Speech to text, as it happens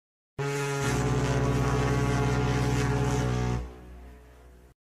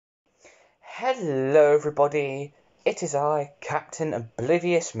Hello everybody, it is I, Captain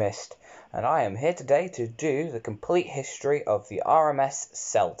Oblivious Mist, and I am here today to do the complete history of the RMS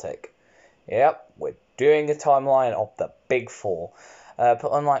Celtic. Yep, we're doing a timeline of the Big Four, but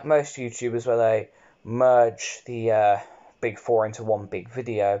unlike most YouTubers where they merge the Big Four into one big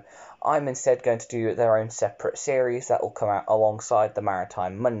video, I'm instead going to do their own separate series that will come out alongside the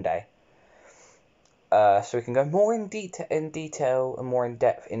Maritime Monday. So we can go more in detail and more in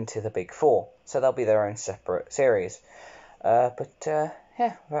depth into the Big Four. So they'll be their own separate series. Yeah,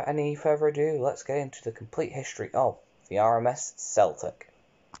 without any further ado, let's get into the complete history of the RMS Celtic.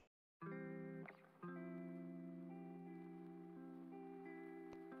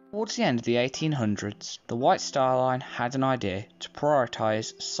 Towards the end of the 1800s, the White Star Line had an idea to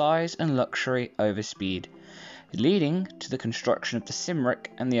prioritise size and luxury over speed, leading to the construction of the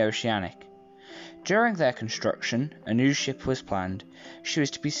Cymric and the Oceanic. During their construction, a new ship was planned. She was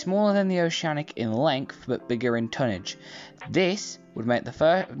to be smaller than the Oceanic in length, but bigger in tonnage. This would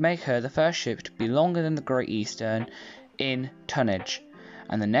make her the first ship to be longer than the Great Eastern in tonnage,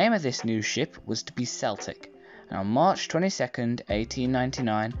 and the name of this new ship was to be Celtic. And on March 22nd,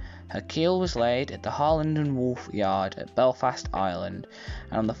 1899, her keel was laid at the Harland and Wolff Yard at Belfast, Ireland,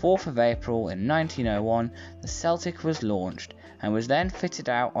 and on the 4th of April in 1901, the Celtic was launched, and was then fitted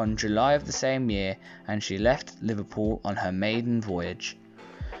out on July of the same year, and she left Liverpool on her maiden voyage.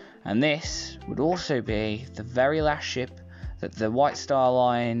 And this would also be the very last ship that the White Star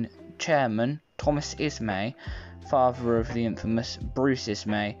Line chairman, Thomas Ismay, father of the infamous Bruce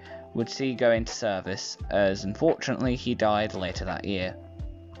Ismay, would see go into service, as unfortunately he died later that year.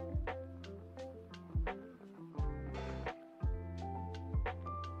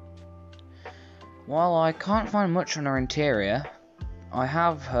 While I can't find much on her interior, I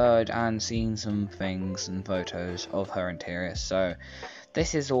have heard and seen some things and photos of her interior, so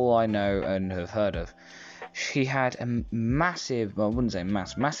this is all I know and have heard of. She had a massive, well I wouldn't say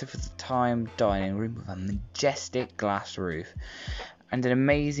massive at the time, dining room with a majestic glass roof, and an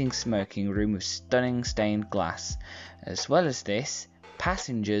amazing smoking room with stunning stained glass. As well as this,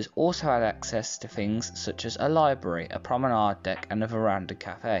 passengers also had access to things such as a library, a promenade deck, and a veranda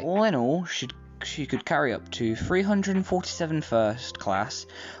cafe. All in all, she could carry up to 347 first class,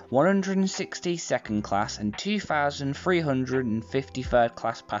 160 second class, and 2,350 third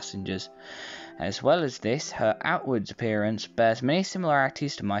class passengers. As well as this, her outwards appearance bears many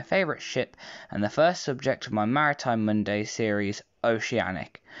similarities to my favourite ship and the first subject of my Maritime Monday series,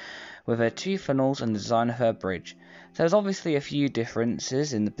 Oceanic, with her two funnels and the design of her bridge. There's obviously a few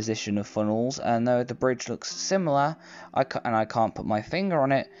differences in the position of funnels, and though the bridge looks similar, I can't put my finger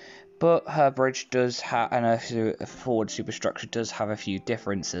on it, but her bridge does have, and her forward superstructure does have a few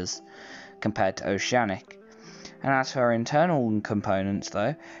differences compared to Oceanic. And as for her internal components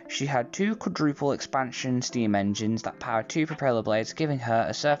though, she had two quadruple expansion steam engines that powered two propeller blades, giving her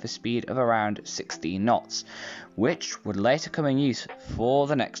a surface speed of around 16 knots, which would later come in use for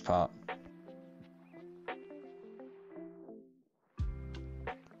the next part.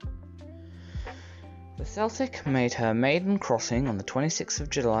 The Celtic made her maiden crossing on the 26th of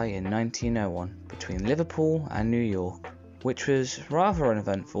July in 1901 between Liverpool and New York, which was rather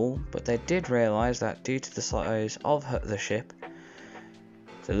uneventful, but they did realise that due to the size of the ship,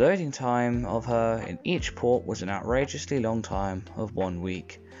 the loading time of her in each port was an outrageously long time of 1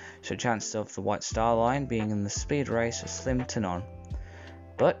 week, so chances of the White Star Line being in the speed race are slim to none.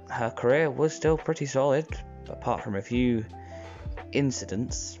 But her career was still pretty solid, apart from a few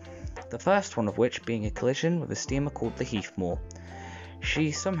incidents, the first one of which being a collision with a steamer called the Heathmore.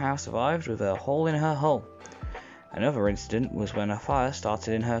 She somehow survived with a hole in her hull. Another incident was when a fire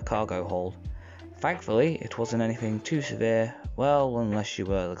started in her cargo hold. Thankfully, it wasn't anything too severe, well, unless you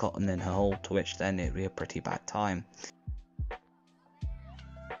were the cotton in her hold, to which then it'd be a pretty bad time.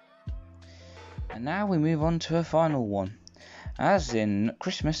 And now we move on to a final one. As in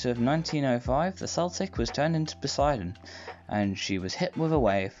Christmas of 1905, the Celtic was turned into Poseidon, and she was hit with a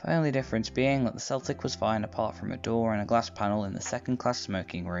wave, only difference being that the Celtic was fine apart from a door and a glass panel in the second class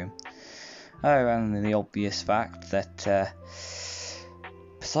smoking room. Oh, and the obvious fact that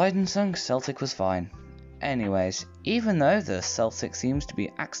Poseidon sunk, Celtic was fine. Anyways, even though the Celtic seems to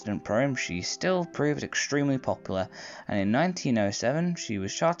be accident prone, she still proved extremely popular, and in 1907 she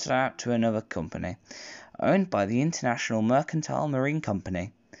was chartered out to another company, owned by the International Mercantile Marine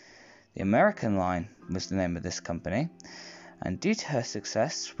Company. The American Line was the name of this company, and due to her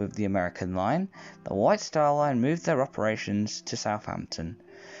success with the American Line, the White Star Line moved their operations to Southampton.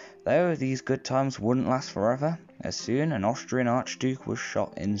 Though these good times wouldn't last forever, as soon an Austrian Archduke was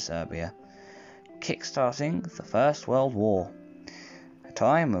shot in Serbia, kick-starting the First World War. a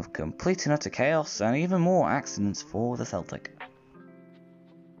time of complete and utter chaos and even more accidents for the Celtic.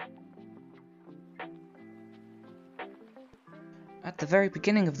 At the very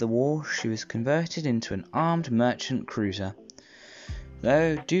beginning of the war, she was converted into an armed merchant cruiser.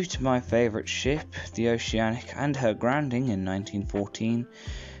 Though, due to my favourite ship, the Oceanic, and her grounding in 1914,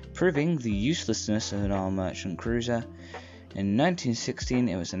 proving the uselessness of an armed merchant cruiser, in 1916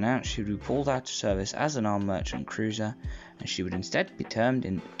 it was announced she would be pulled out of service as an armed merchant cruiser, and she would instead be turned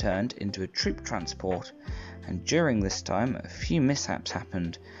into a troop transport. And during this time, a few mishaps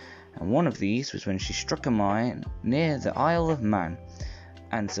happened, and one of these was when she struck a mine near the Isle of Man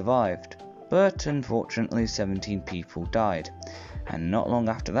and survived, but unfortunately 17 people died. And not long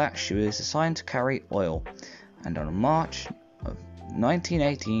after that, she was assigned to carry oil, and on March of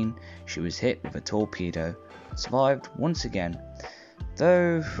 1918 she was hit with a torpedo, survived once again,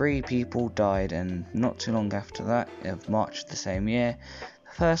 though 3 people died. And not too long after that, of March of the same year,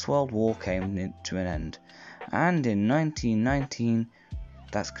 the First World War came to an end, and in 1919,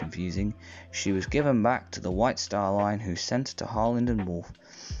 that's confusing, she was given back to the White Star Line, who sent her to Harland and Wolff.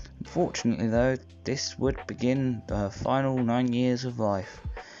 Unfortunately though, this would begin her final 9 years of life,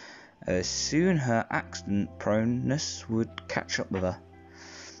 as soon her accident proneness would catch up with her,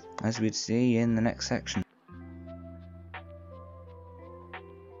 as we'd see in the next section.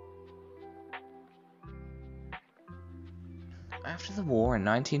 After the war in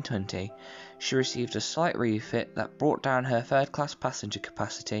 1920, she received a slight refit that brought down her third-class passenger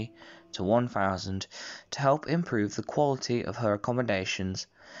capacity to 1,000 to help improve the quality of her accommodations.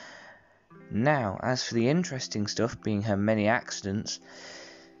 Now, as for the interesting stuff being her many accidents,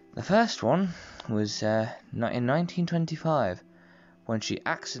 the first one was in 1925, when she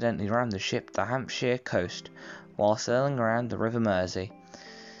accidentally rammed the ship the Hampshire coast while sailing around the River Mersey.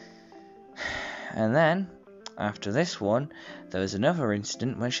 And then, after this one, there was another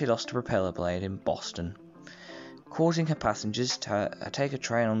incident when she lost a propeller blade in Boston, causing her passengers to take a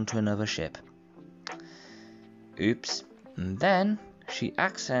train onto another ship. Oops. And then she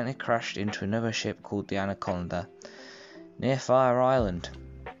accidentally crashed into another ship called the Anaconda near Fire Island,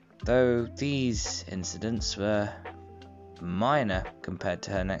 though these incidents were minor compared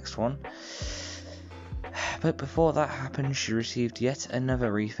to her next one. But before that happened, she received yet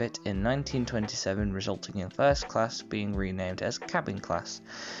another refit in 1927, resulting in first class being renamed as cabin class,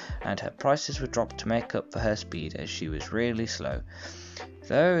 and her prices were dropped to make up for her speed, as she was really slow,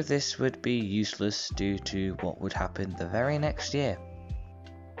 though this would be useless due to what would happen the very next year.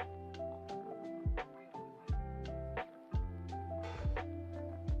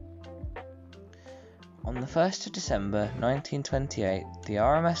 On the 1st of December 1928, the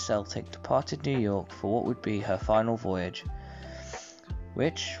RMS Celtic departed New York for what would be her final voyage,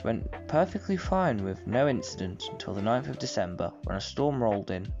 which went perfectly fine with no incident until the 9th of December, when a storm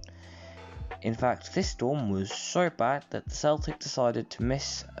rolled in. In fact, this storm was so bad that the Celtic decided to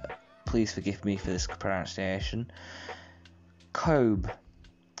miss, please forgive me for this pronunciation, Cobe,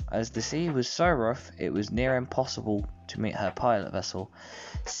 as the sea was so rough it was near impossible to meet her pilot vessel.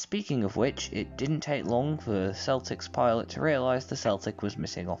 Speaking of which, it didn't take long for the Celtic's pilot to realise the Celtic was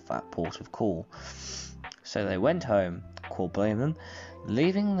missing off that port of call. So they went home, call blame them,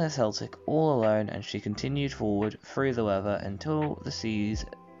 leaving the Celtic all alone, and she continued forward through the weather until the seas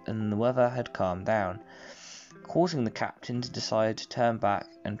and the weather had calmed down, causing the captain to decide to turn back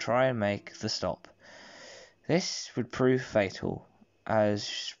and try and make the stop. This would prove fatal,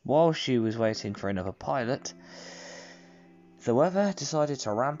 as while she was waiting for another pilot, the weather decided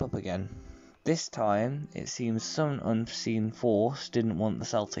to ramp up again. This time, it seems some unseen force didn't want the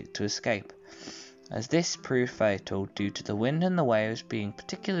Celtic to escape, as this proved fatal due to the wind and the waves being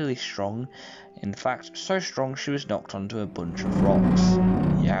particularly strong, in fact so strong she was knocked onto a bunch of rocks.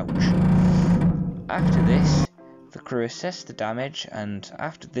 Youch. After this, the crew assessed the damage, and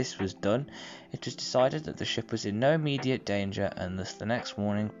after this was done, it was decided that the ship was in no immediate danger, and thus the next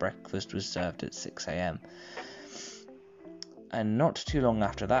morning breakfast was served at 6 a.m. And not too long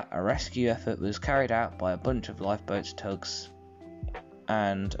after that, a rescue effort was carried out by a bunch of lifeboats, tugs,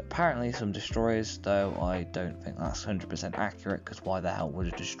 and apparently some destroyers, though I don't think that's 100% accurate, because why the hell would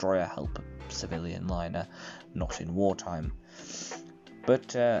a destroyer help a civilian liner, not in wartime?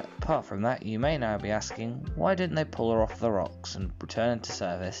 But apart from that, you may now be asking, why didn't they pull her off the rocks and return her to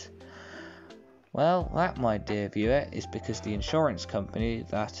service? Well, that, my dear viewer, is because the insurance company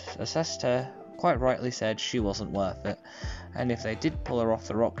that assessed her quite rightly said she wasn't worth it, and if they did pull her off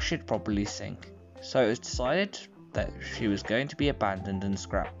the rock, she'd probably sink. So it was decided that she was going to be abandoned and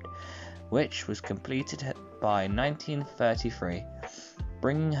scrapped, which was completed by 1933,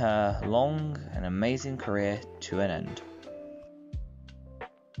 bringing her long and amazing career to an end.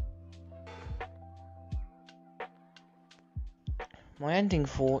 My ending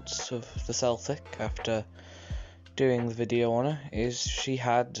thoughts of the Celtic after doing the video on her is she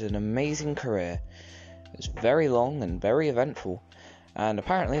had an amazing career. It was very long and very eventful, and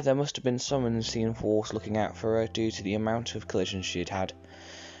apparently there must have been some unseen force looking out for her due to the amount of collisions she had had.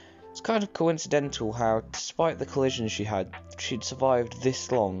 It's kind of coincidental how, despite the collisions she had, she'd survived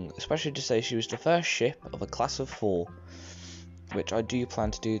this long, especially to say she was the first ship of a class of 4, which I do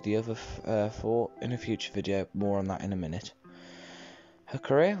plan to do the other 4 in a future video, more on that in a minute. Her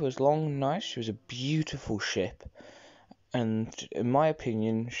career was long and nice. She was a beautiful ship, and in my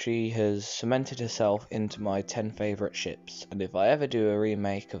opinion she has cemented herself into my 10 favourite ships, and if I ever do a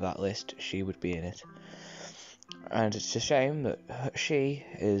remake of that list, she would be in it. And it's a shame that she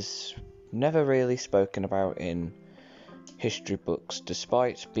is never really spoken about in history books,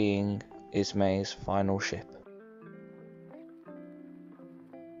 despite being Ismay's final ship.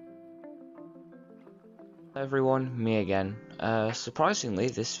 Hello everyone, me again. Surprisingly,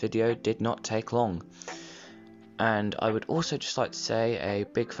 this video did not take long. And I would also just like to say a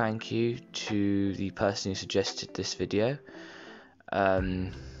big thank you to the person who suggested this video.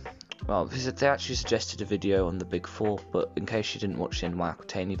 Well, because they actually suggested a video on the Big 4, but in case you didn't watch the end of my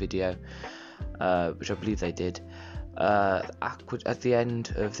Aquitaine video, which I believe they did, at the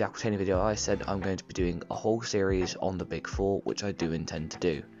end of the Aquitaine video I said I'm going to be doing a whole series on the Big 4, which I do intend to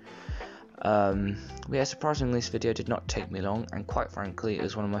do. Yeah, surprisingly this video did not take me long, and quite frankly it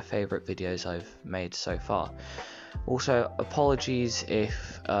was one of my favourite videos I've made so far. Also, apologies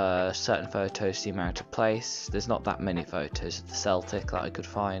if certain photos seem out of place. There's not that many photos of the Celtic that I could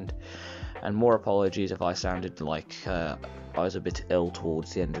find, and more apologies if I sounded like I was a bit ill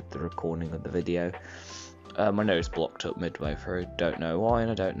towards the end of the recording of the video. My nose blocked up midway through, don't know why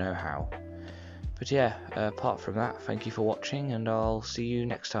and I don't know how. But yeah, apart from that, thank you for watching, and I'll see you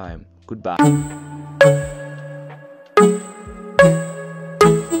next time. Goodbye.